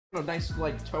a nice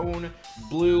like tone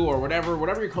blue or whatever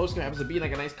your color scheme happens to be,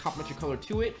 like a nice complementary color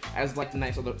to it as like the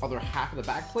nice other half of the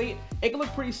back plate. It can look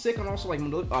pretty sick on also like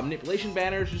manipulation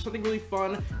banners, just something really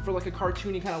fun for like a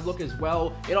cartoony kind of look as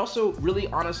well. It also really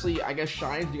honestly, I guess,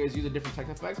 shines. You guys use a different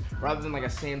text effects rather than like a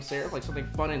sans serif, like something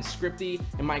fun and scripty.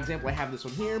 In my example, I have this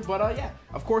one here, but yeah,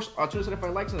 of course, to set if I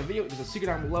likes on the video, there's a secret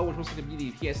down below, which was going to be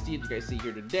the PSD that you guys see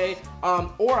here today.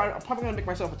 Or I'm probably gonna make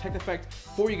myself a text effect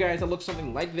for you guys that looks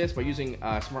something like this by using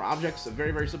smart objects. A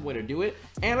very, very simple way to do it.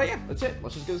 And yeah, that's it.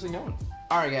 Let's just get this thing going.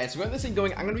 Alright guys, so to get this thing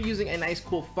going, I'm going to be using a nice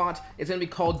cool font. It's going to be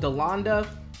called Delanda.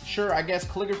 Sure, I guess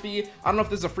calligraphy. I don't know if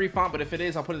this is a free font, but if it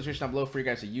is, I'll put it in the description down below for you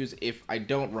guys to use if I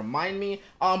don't, remind me.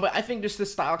 But I think just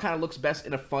this style kind of looks best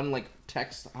in a fun like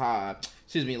text,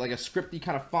 excuse me, like a scripty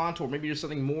kind of font, or maybe just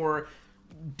something more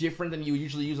different than you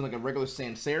usually use in like a regular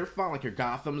sans serif font, like your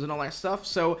Gothams and all that stuff.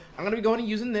 So I'm gonna be going and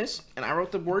using this, and I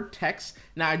wrote the word text.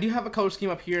 Now I do have a color scheme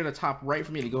up here in the top right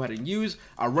for me to go ahead and use.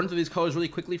 I'll run through these colors really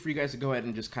quickly for you guys to go ahead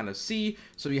and just kind of see.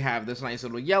 So we have this nice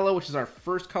little yellow, which is our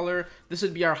first color. This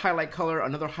would be our highlight color.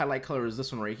 Another highlight color is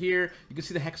this one right here. You can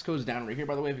see the hex codes down right here,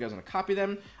 by the way, if you guys want to copy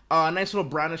them. A nice little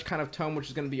brownish kind of tone, which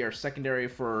is going to be our secondary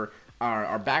for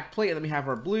our back plate, and then we have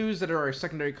our blues that are our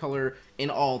secondary color in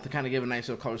all to kind of give a nice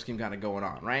little color scheme kind of going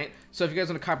on, right? So if you guys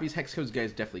want to copy these hex codes, you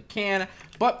guys definitely can.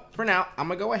 But for now, I'm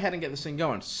going to go ahead and get this thing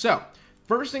going. So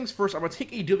first things first, I'm going to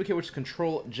take a duplicate, which is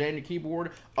Control J on your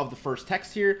keyboard, of the first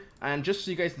text here. And just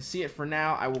so you guys can see it for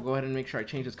now, I will go ahead and make sure I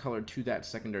change this color to that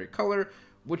secondary color,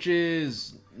 which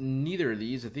is neither of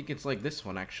these. I think it's like this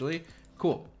one, actually.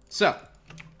 Cool. So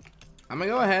I'm going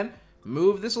to go ahead,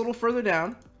 move this a little further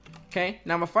down. Okay,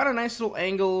 now I'm gonna find a nice little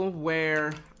angle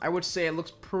where I would say it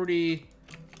looks pretty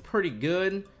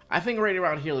good. I think right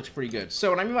around here looks pretty good. So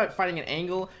when I mean by finding an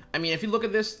angle, I mean if you look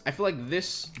at this, I feel like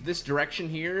this direction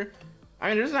here, I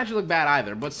mean it doesn't actually look bad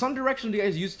either. But some directions you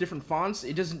guys use different fonts,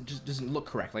 it doesn't look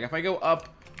correct. Like if I go up,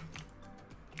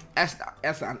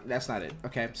 that's not it.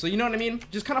 Okay, so you know what I mean.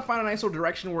 Just kind of find a nice little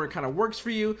direction where it kind of works for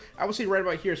you. I would say right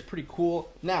about here is pretty cool.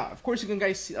 Now, of course, you can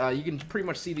guys see, you can pretty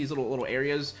much see these little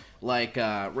areas like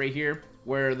right here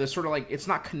where there's sort of like it's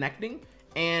not connecting.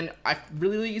 And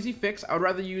really easy fix. I would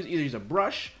rather use a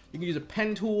brush. You can use a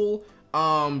pen tool.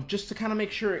 Just to kind of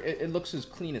make sure it looks as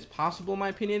clean as possible, in my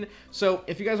opinion. So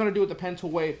if you guys want to do it the pen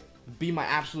tool way, be my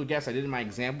absolute guess. I did in my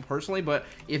example personally, but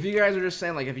if you guys are just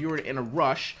saying like if you were in a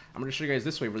rush, I'm gonna show you guys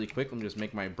this way really quick. Let me just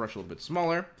make my brush a little bit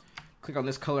smaller. Click on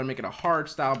this color and make it a hard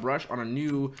style brush on a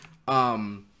new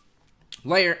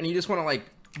layer, and you just want to like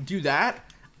do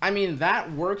that. I mean that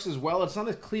works as well. It's not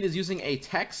as clean as using a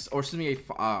text or excuse me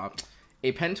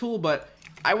a pen tool, but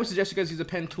I would suggest you guys use a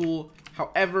pen tool.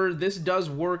 However, this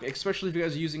does work, especially if you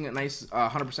guys are using a nice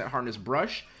 100% hardness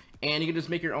brush. And you can just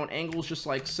make your own angles just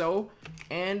like so,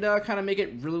 and kind of make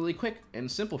it really quick and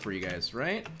simple for you guys,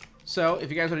 right? So if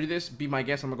you guys want to do this, be my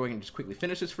guest. I'm going to go ahead and just quickly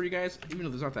finish this for you guys, even though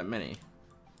there's not that many.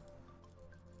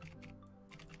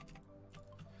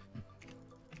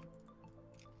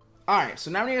 Alright, so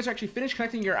now when you guys are actually finished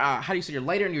connecting your, how do you say, your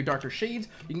lighter and your darker shades,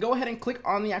 you can go ahead and click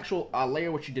on the actual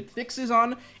layer which you did fixes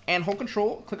on, and hold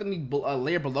control, click on the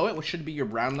layer below it, which should be your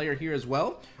brown layer here as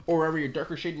well, or wherever your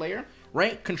darker shade layer,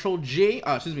 right? Control G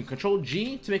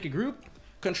to make a group,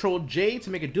 Control J to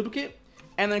make a duplicate,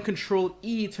 and then Control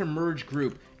E to merge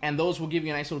group. And those will give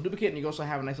you a nice little duplicate, and you also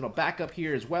have a nice little backup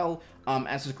here as well.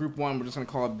 As this group one, we're just going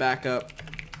to call it backup,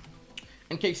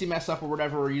 in case you mess up or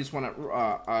whatever, or you just want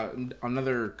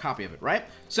another copy of it, right?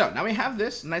 So now we have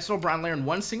this nice little brown layer in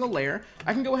one single layer.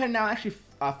 I can go ahead and now actually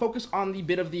focus on the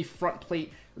bit of the front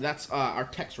plate that's our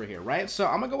text right here, right? So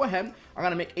I'm gonna go ahead, I'm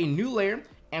gonna make a new layer,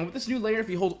 and with this new layer, if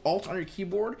you hold Alt on your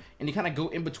keyboard and you kind of go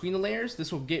in between the layers,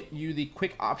 this will get you the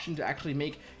quick option to actually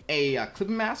make a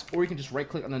clipping mask, or you can just right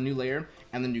click on the new layer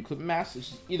and then do clipping mask.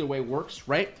 Either way works,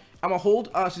 right? I'm gonna hold,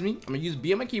 I'm gonna use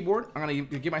B on my keyboard. I'm gonna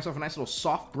give myself a nice little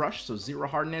soft brush, so 0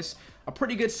 hardness, a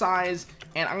pretty good size,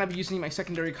 and I'm gonna be using my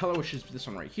secondary color, which is this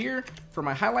one right here, for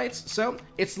my highlights. So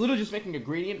it's literally just making a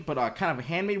gradient, but kind of a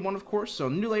handmade one, of course. So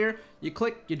new layer, you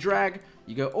click, you drag,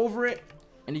 you go over it,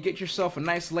 and you get yourself a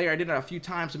nice layer. I did it a few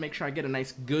times to make sure I get a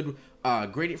nice good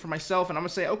gradient for myself, and I'm gonna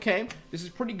say, okay, this is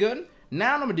pretty good.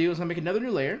 Now what I'm gonna do is I'm gonna make another new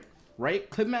layer, right?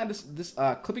 Clipping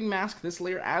mask this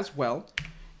layer as well.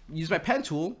 Use my pen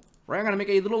tool. Right, I'm gonna make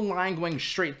a little line going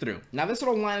straight through. Now this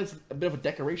little line is a bit of a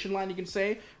decoration line, you can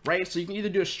say, right? So you can either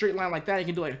do a straight line like that, you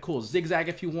can do like a cool zigzag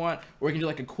if you want, or you can do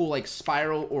like a cool like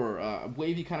spiral or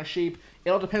wavy kind of shape.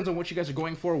 It all depends on what you guys are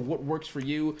going for, what works for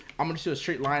you. I'm gonna just do a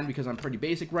straight line because I'm pretty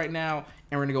basic right now,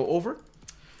 and we're gonna go over.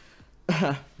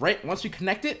 Right, once we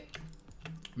connect it,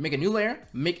 make a new layer,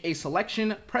 make a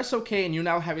selection, press OK, and you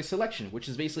now have a selection, which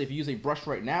is basically if you use a brush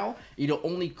right now, you'll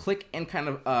only click and kind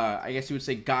of, I guess you would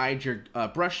say guide your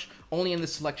brush only in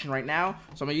this selection right now.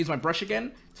 So I'm gonna use my brush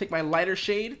again, take my lighter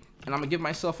shade, and I'm gonna give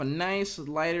myself a nice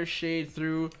lighter shade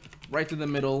right through the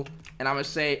middle, and I'm gonna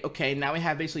say, okay, now we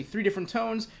have basically 3 different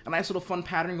tones, a nice little fun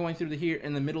pattern going through here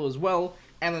in the middle as well.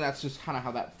 And then that's just kind of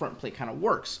how that front plate kind of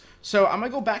works. So I'm gonna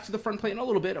go back to the front plate in a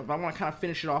little bit, but I want to kind of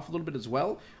finish it off a little bit as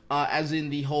well, as in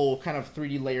the whole kind of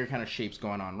 3D layer kind of shapes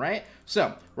going on, right?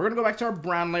 So we're gonna go back to our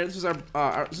brown layer. This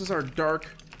is our dark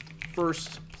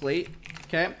first plate.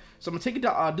 Okay. So I'm gonna take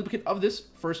a duplicate of this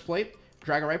first plate,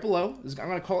 drag it right below. I'm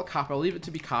gonna call it copy. I'll leave it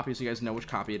to be copy so you guys know which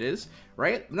copy it is,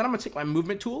 right? And then I'm gonna take my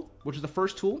movement tool, which is the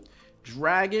first tool,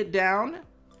 drag it down,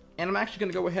 and I'm actually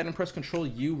gonna go ahead and press Control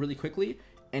U really quickly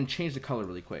and change the color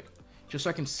really quick, just so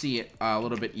I can see it a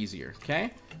little bit easier,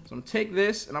 okay? So I'm gonna take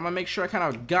this, and I'm gonna make sure I kind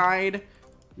of guide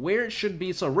where it should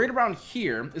be. So right around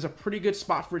here is a pretty good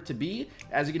spot for it to be.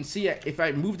 As you can see, if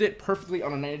I moved it perfectly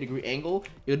on a 90-degree angle,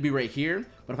 it would be right here.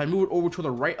 But if I move it over to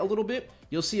the right a little bit,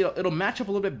 you'll see it'll match up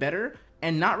a little bit better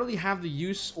and not really have the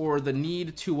use or the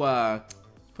need to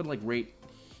put it like right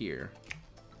here.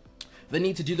 The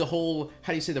need to do the whole,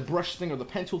 how do you say, the brush thing or the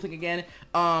pen tool thing again.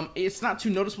 It's not too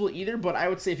noticeable either, but I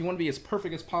would say if you want to be as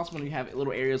perfect as possible and you have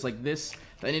little areas like this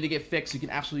that need to get fixed, you can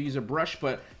absolutely use a brush,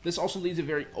 but this also leaves it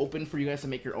very open for you guys to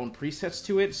make your own presets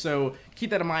to it, so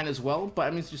keep that in mind as well. But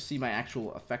I'm going to just see my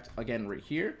actual effect again right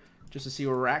here, just to see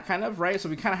where we're at kind of, right? So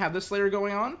we kind of have this layer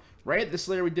going on, right? This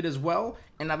layer we did as well,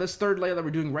 and now this third layer that we're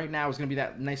doing right now is going to be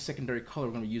that nice secondary color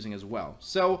we're going to be using as well.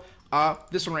 So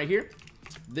this one right here,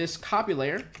 this copy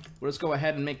layer, let's go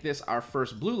ahead and make this our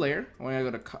first blue layer. We're going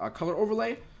to go to color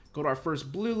overlay, go to our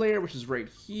first blue layer, which is right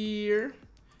here.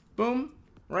 Boom,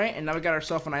 right? And now we got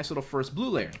ourselves a nice little first blue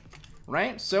layer,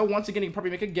 right? So once again, you can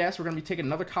probably make a guess. We're going to be taking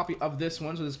another copy of this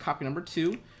one. So this is copy number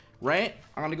 2, right?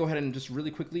 I'm going to go ahead and just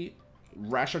really quickly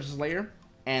rasterize this layer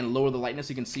and lower the lightness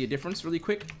so you can see a difference really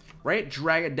quick, right?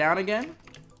 Drag it down again.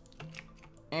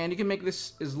 And you can make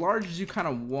this as large as you kind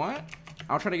of want.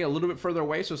 I'll try to get a little bit further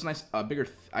away so it's a nice, bigger,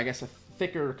 I guess a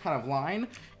thicker kind of line.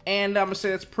 And I'm gonna say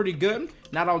that's pretty good.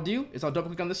 Now what I'll do is I'll double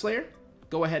click on this layer,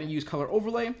 go ahead and use color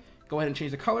overlay, go ahead and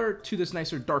change the color to this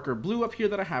nicer darker blue up here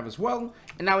that I have as well.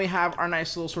 And now we have our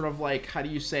nice little sort of like, how do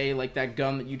you say, like that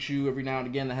gum that you chew every now and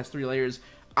again that has 3 layers.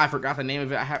 I forgot the name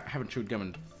of it. I haven't chewed gum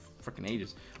in freaking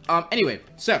ages. Anyway,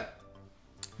 so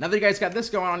now that you guys got this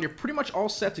going on, you're pretty much all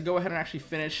set to go ahead and actually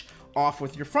finish off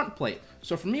with your front plate.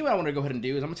 So for me, what I want to go ahead and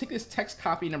do is I'm gonna take this text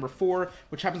copy number 4,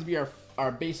 which happens to be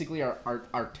basically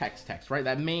our text, right?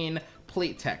 That main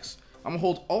plate text. I'm gonna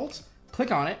hold Alt,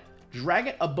 click on it, drag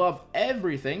it above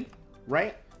everything,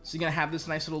 right? So you're gonna have this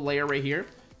nice little layer right here.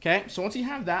 Okay, so once you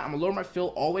have that, I'm gonna lower my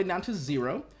fill all the way down to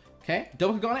 0. Okay,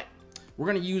 double click on it. We're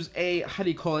gonna use a, how do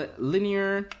you call it,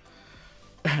 linear,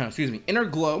 excuse me, inner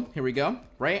glow. Here we go,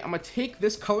 right? I'm gonna take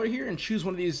this color here and choose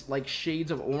one of these like shades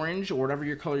of orange or whatever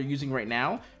your color you're using right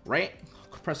now, right?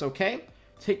 Press OK.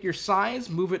 Take your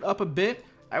size, move it up a bit.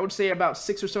 I would say about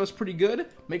 6 or so is pretty good.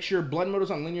 Make sure your blend mode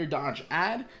is on linear dodge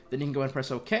add. Then you can go ahead and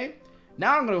press OK.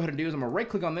 Now what I'm gonna go ahead and do is I'm gonna right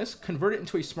click on this, convert it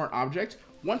into a smart object.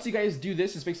 Once you guys do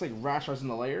this, it's basically like rasterizing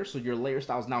the layer, so your layer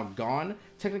style is now gone,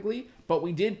 technically, but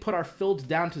we did put our fills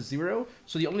down to 0,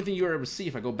 so the only thing you were able to see,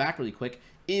 if I go back really quick,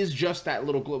 is just that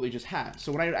little glow we just had.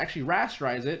 So when I actually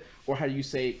rasterize it, or how do you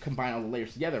say combine all the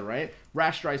layers together, right?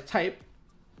 Rasterize type,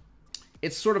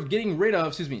 it's sort of getting rid of,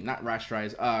 excuse me, not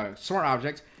rasterize, smart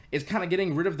object, is kind of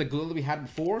getting rid of the glow that we had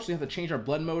before, so we have to change our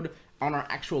blend mode on our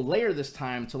actual layer this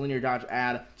time to linear dodge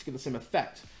add to get the same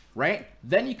effect, right?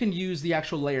 Then you can use the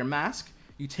actual layer mask.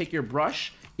 You take your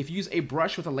brush. If you use a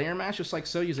brush with a layer mask, just like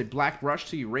so, use a black brush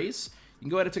to erase. You can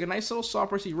go ahead and take a nice little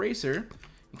soft brush eraser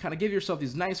and kind of give yourself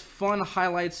these nice fun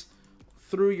highlights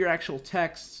through your actual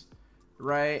text,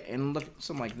 right? And look,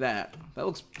 something like that. That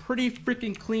looks pretty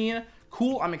freaking clean.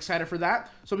 Cool, I'm excited for that.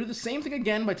 So I'm gonna do the same thing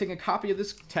again by taking a copy of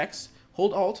this text,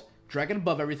 hold Alt, drag it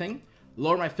above everything,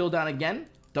 lower my fill down again,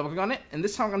 double click on it, and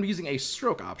this time I'm gonna be using a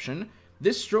stroke option.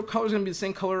 This stroke color is gonna be the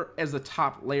same color as the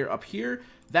top layer up here.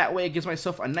 That way it gives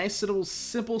myself a nice little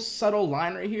simple subtle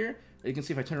line right here. You can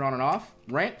see if I turn it on and off,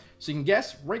 right? So you can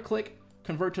guess, right click,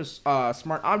 convert to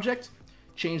smart object,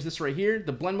 change this right here.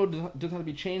 The blend mode doesn't have to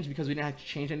be changed because we didn't have to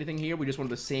change anything here. We just wanted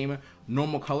the same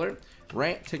normal color,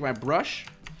 right? Take my brush,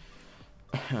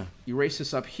 erase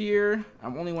this up here. I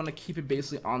only want to keep it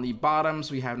basically on the bottom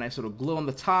so we have a nice little glow on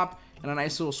the top and a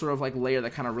nice little sort of like layer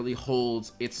that kind of really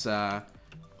holds its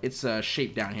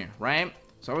shape down here, right?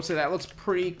 So I would say that looks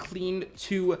pretty clean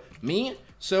to me.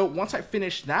 So once I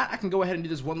finish that, I can go ahead and do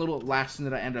this one little last thing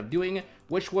that I ended up doing,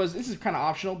 which was, this is kind of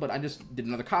optional, but I just did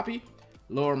another copy,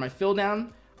 lower my fill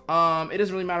down. It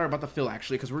doesn't really matter about the fill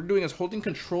actually, because we're doing is holding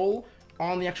control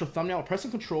on the actual thumbnail,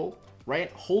 pressing control,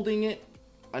 right? Holding it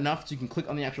enough so you can click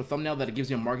on the actual thumbnail that it gives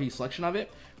you a marquee selection of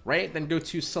it, right? Then go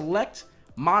to select,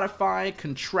 modify,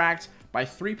 contract by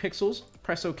 3 pixels,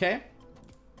 press OK.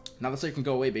 Now this layer can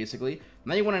go away basically.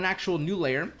 Now you want an actual new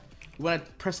layer. You want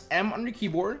to press M on your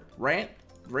keyboard, right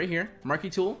here, marquee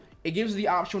tool. It gives you the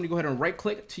option when you go ahead and right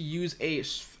click to use a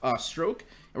stroke.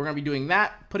 And we're going to be doing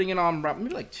that, putting it on maybe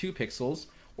like 2 pixels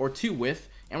or 2 width.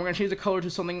 And we're going to change the color to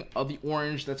something of the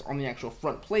orange that's on the actual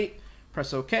front plate.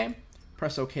 Press OK,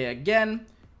 press OK again,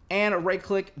 and right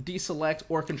click, deselect,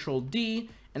 or Control D.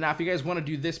 And now if you guys want to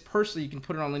do this personally, you can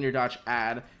put it on linear dodge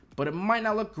add, but it might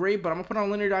not look great, but I'm going to put it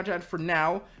on linear dodge add for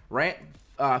now, right?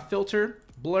 Filter,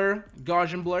 blur,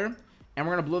 Gaussian blur, and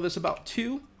we're going to blow this about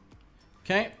 2.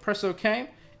 Okay, press OK.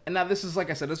 And now this is, like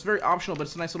I said, it's very optional, but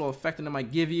it's a nice little effect that it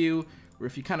might give you, where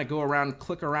if you kind of go around,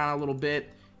 click around a little bit,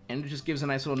 and it just gives a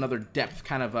nice little another depth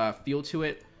kind of feel to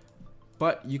it.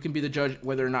 But you can be the judge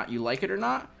whether or not you like it or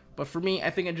not. But for me, I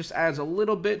think it just adds a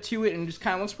little bit to it and just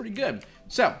kind of looks pretty good.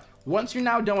 So once you're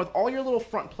now done with all your little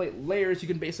front plate layers, you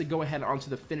can basically go ahead onto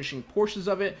the finishing portions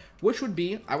of it, which would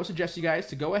be, I would suggest you guys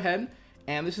to go ahead,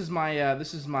 and this is my how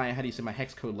do you say, my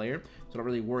hex code layer. So don't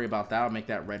really worry about that. I'll make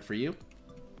that red for you.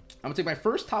 I'm gonna take my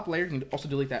first top layer. You can also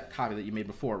delete that copy that you made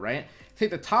before, right?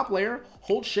 Take the top layer,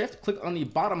 hold shift, click on the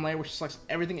bottom layer, which selects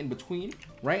everything in between,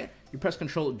 right? You press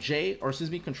Control J, or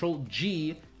excuse me, Control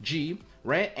G,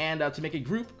 right? And to make a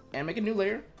group and make a new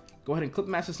layer, go ahead and clip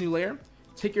mask this new layer.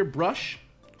 Take your brush.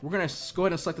 We're gonna go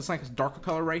ahead and select this nice darker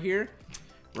color right here,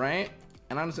 right?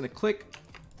 And I'm just gonna click,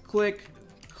 click,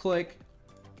 click,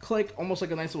 click, almost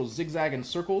like a nice little zigzag in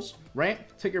circles, right?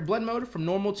 Take your blend mode from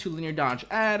normal to linear dodge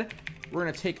add. We're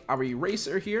gonna take our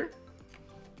eraser here.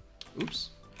 Oops.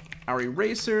 Our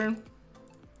eraser.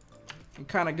 And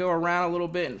kind of go around a little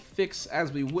bit and fix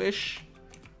as we wish.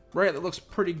 Right, that looks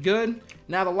pretty good.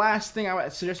 Now the last thing I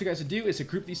would suggest you guys to do is to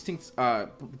group these things,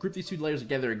 group these 2 layers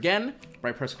together again.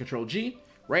 Right, press Control G.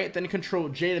 Right, then Control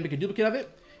J to make a duplicate of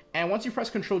it. And once you press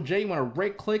Control J, you want to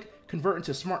right click, convert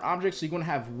into smart object. So you're going to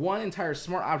have one entire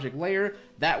smart object layer.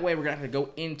 That way we're gonna have to go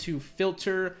into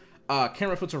filter,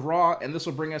 camera filter raw, and this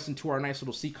will bring us into our nice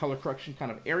little C color correction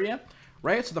kind of area,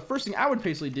 right? So the first thing I would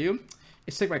basically do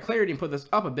is take my clarity and put this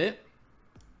up a bit.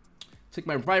 Take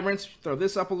my vibrance, throw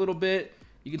this up a little bit.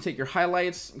 You can take your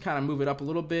highlights and kind of move it up a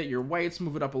little bit. Your whites,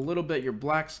 move it up a little bit. Your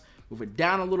blacks, move it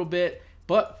down a little bit.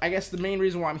 But I guess the main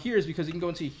reason why I'm here is because you can go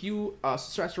into hue,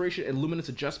 saturation, and luminance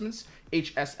adjustments,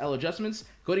 HSL adjustments.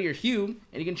 Go to your hue,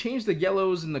 and you can change the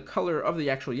yellows and the color of the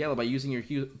actual yellow by using your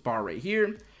hue bar right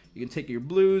here. You can take your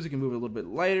blues, you can move it a little bit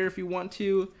lighter if you want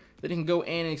to. Then you can go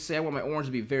in and say I want my orange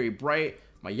to be very bright,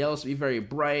 my yellows to be very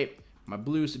bright, my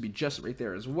blues to be just right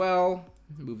there as well.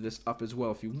 Move this up as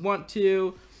well if you want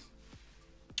to.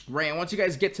 Right, and once you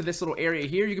guys get to this little area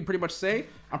here, you can pretty much say,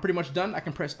 I'm pretty much done. I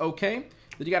can press OK.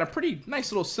 Then you got a pretty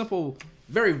nice little simple,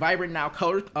 very vibrant now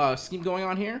color scheme going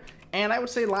on here. And I would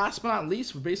say last but not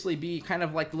least would basically be kind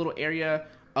of like the little area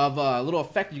of a little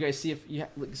effect you guys see if you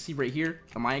see right here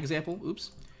on my example.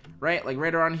 Oops. Right, like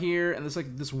right around here, and there's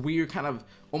like this weird kind of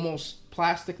almost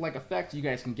plastic-like effect. You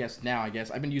guys can guess now, I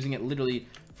guess. I've been using it literally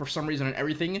for some reason on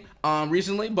everything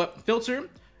recently, but filter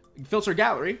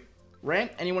gallery,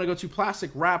 right? And you want to go to plastic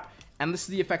wrap, and this is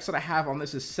the effects that I have on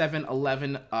this is 7,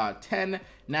 11, 10.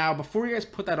 Now, before you guys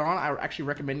put that on, I would actually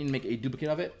recommend you make a duplicate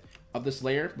of it, of this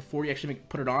layer, before you actually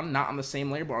put it on, not on the same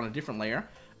layer, but on a different layer.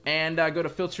 And go to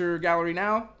filter gallery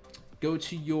now, go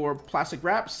to your plastic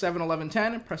wrap, 7, 11,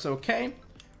 10, press OK.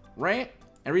 Right?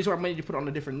 And the reason why I'm going to put it on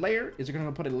a different layer is you're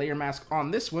going to put a layer mask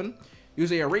on this one. Use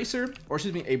a eraser, or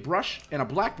excuse me, a brush and a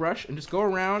black brush, and just go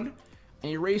around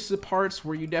and erase the parts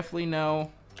where you definitely know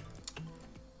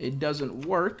it doesn't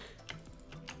work.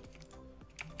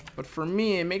 But for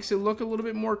me, it makes it look a little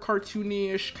bit more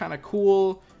cartoony-ish, kind of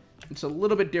cool. It's a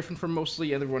little bit different from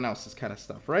mostly everyone else's kind of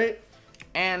stuff, right?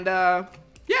 And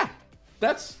yeah,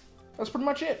 that's pretty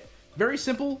much it. Very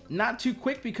simple, not too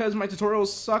quick because my tutorials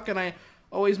suck and I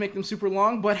always make them super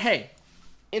long, but hey,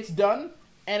 it's done,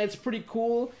 and it's pretty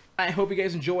cool. I hope you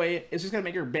guys enjoy it. It's just gonna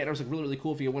make your banners look really, really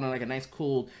cool if you want like a nice,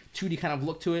 cool 2D kind of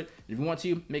look to it. If you want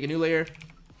to, make a new layer,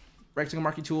 rectangle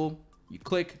marquee tool, you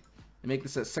click, and make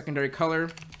this a secondary color,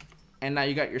 and now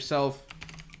you got yourself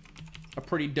a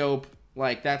pretty dope,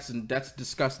 like, that's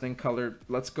disgusting color.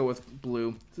 Let's go with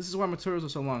blue. This is why my tutorials are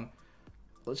so long.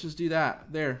 Let's just do that.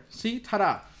 There. See?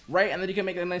 Ta-da. Right? And then you can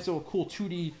make a nice little cool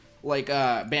 2D like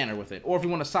banner with it, or if you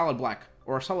want a solid black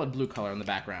or a solid blue color in the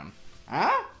background,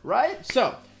 right?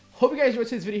 So Hope you guys enjoyed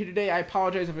today's video here today. I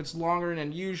apologize if it's longer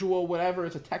than usual, whatever.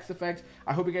 It's a text effect.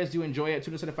 I hope you guys do enjoy it.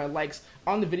 275 likes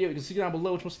on the video. You can see down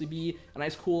below. It's supposed to be a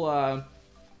nice, cool,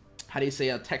 how do you say,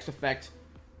 a text effect